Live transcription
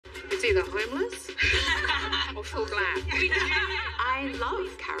you, the homeless? Or full glam? I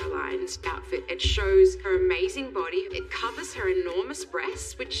love Caroline's outfit. It shows her amazing body. It covers her enormous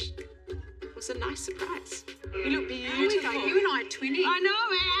breasts, which was a nice surprise. You look beautiful. You and I are twinning. I know,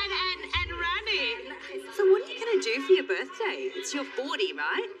 and running. So what are you going to do for your birthday? It's your 40,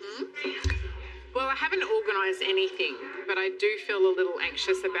 right? Well, I haven't organised anything, but I do feel a little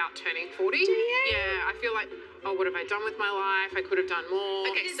anxious about turning 40. Do you? Yeah, I feel like, oh, what have I done with my life? I could have done more.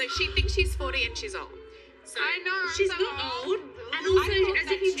 Okay, so she thinks she's 40 and she's old. So I know. She's so not old. And I also, thought as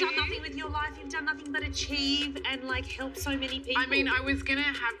that if you've done too. nothing with your life, you've done nothing but achieve and, like, help so many people. I mean, I was going to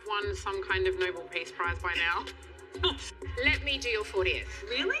have won some kind of Nobel Peace Prize by now. let me do your 40th.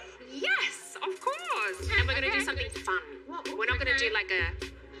 Really? Yes, of course. And we're going to do something fun. We're not going to do like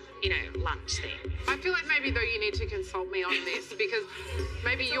a, lunch thing. I feel like maybe, though, you need to consult me on this because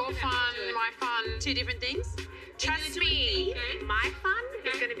maybe your fun, my fun. Two different things? Trust me, my fun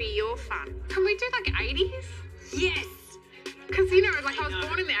is going to be your fun. Can we do like 80s? Yes. Because, like I was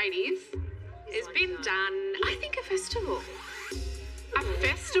born in the 80s. It's been done. I think a festival. A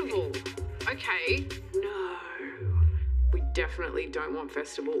festival? Okay. No. We definitely don't want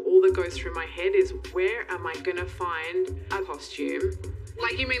festival. All that goes through my head is where am I going to find a costume?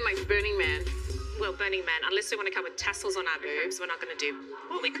 Like, you mean like Burning Man? Well, Burning Man, unless we want to come with tassels on our boobs, we're not going to do.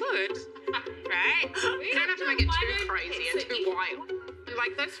 Well, we could, right? You don't have to make it too crazy and too wild. And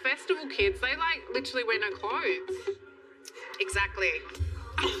like those festival kids, they like literally wear no clothes. Exactly.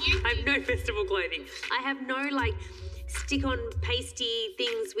 I have no festival clothing. I have no, like, stick-on pasty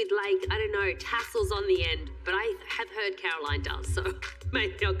things with, like, I don't know, tassels on the end. But I have heard Caroline does, so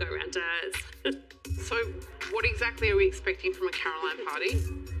maybe I'll go around to hers. So what exactly are we expecting from a Caroline party?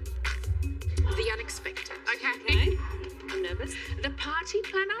 The unexpected. Okay. I'm nervous. The party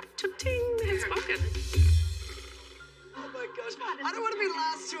planner, Ting, has spoken. Oh my gosh, I don't want to be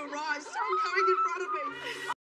last to